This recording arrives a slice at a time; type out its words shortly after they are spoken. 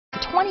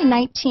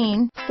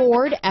2019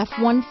 Ford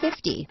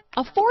F-150.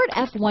 A Ford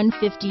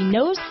F-150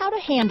 knows how to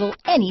handle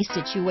any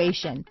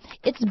situation.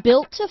 It's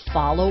built to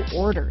follow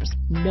orders,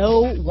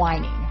 no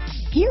whining.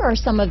 Here are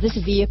some of this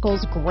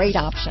vehicle's great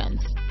options: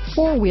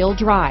 four-wheel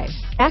drive,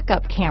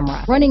 backup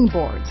camera, running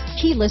boards,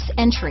 keyless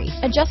entry,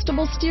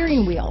 adjustable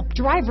steering wheel,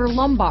 driver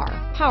lumbar,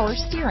 power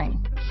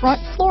steering, front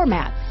floor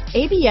mats,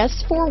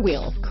 ABS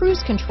four-wheel,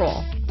 cruise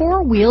control,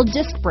 four-wheel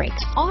disc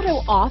brakes,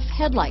 auto-off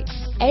headlights,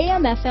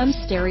 AM/FM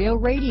stereo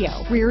radio,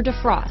 rear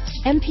defrost,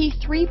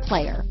 MP3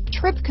 player,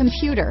 trip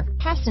computer,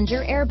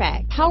 passenger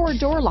airbag, power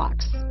door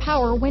locks,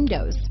 power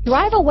windows.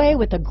 Drive away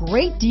with a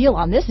great deal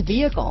on this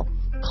vehicle.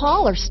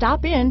 Call or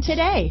stop in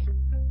today.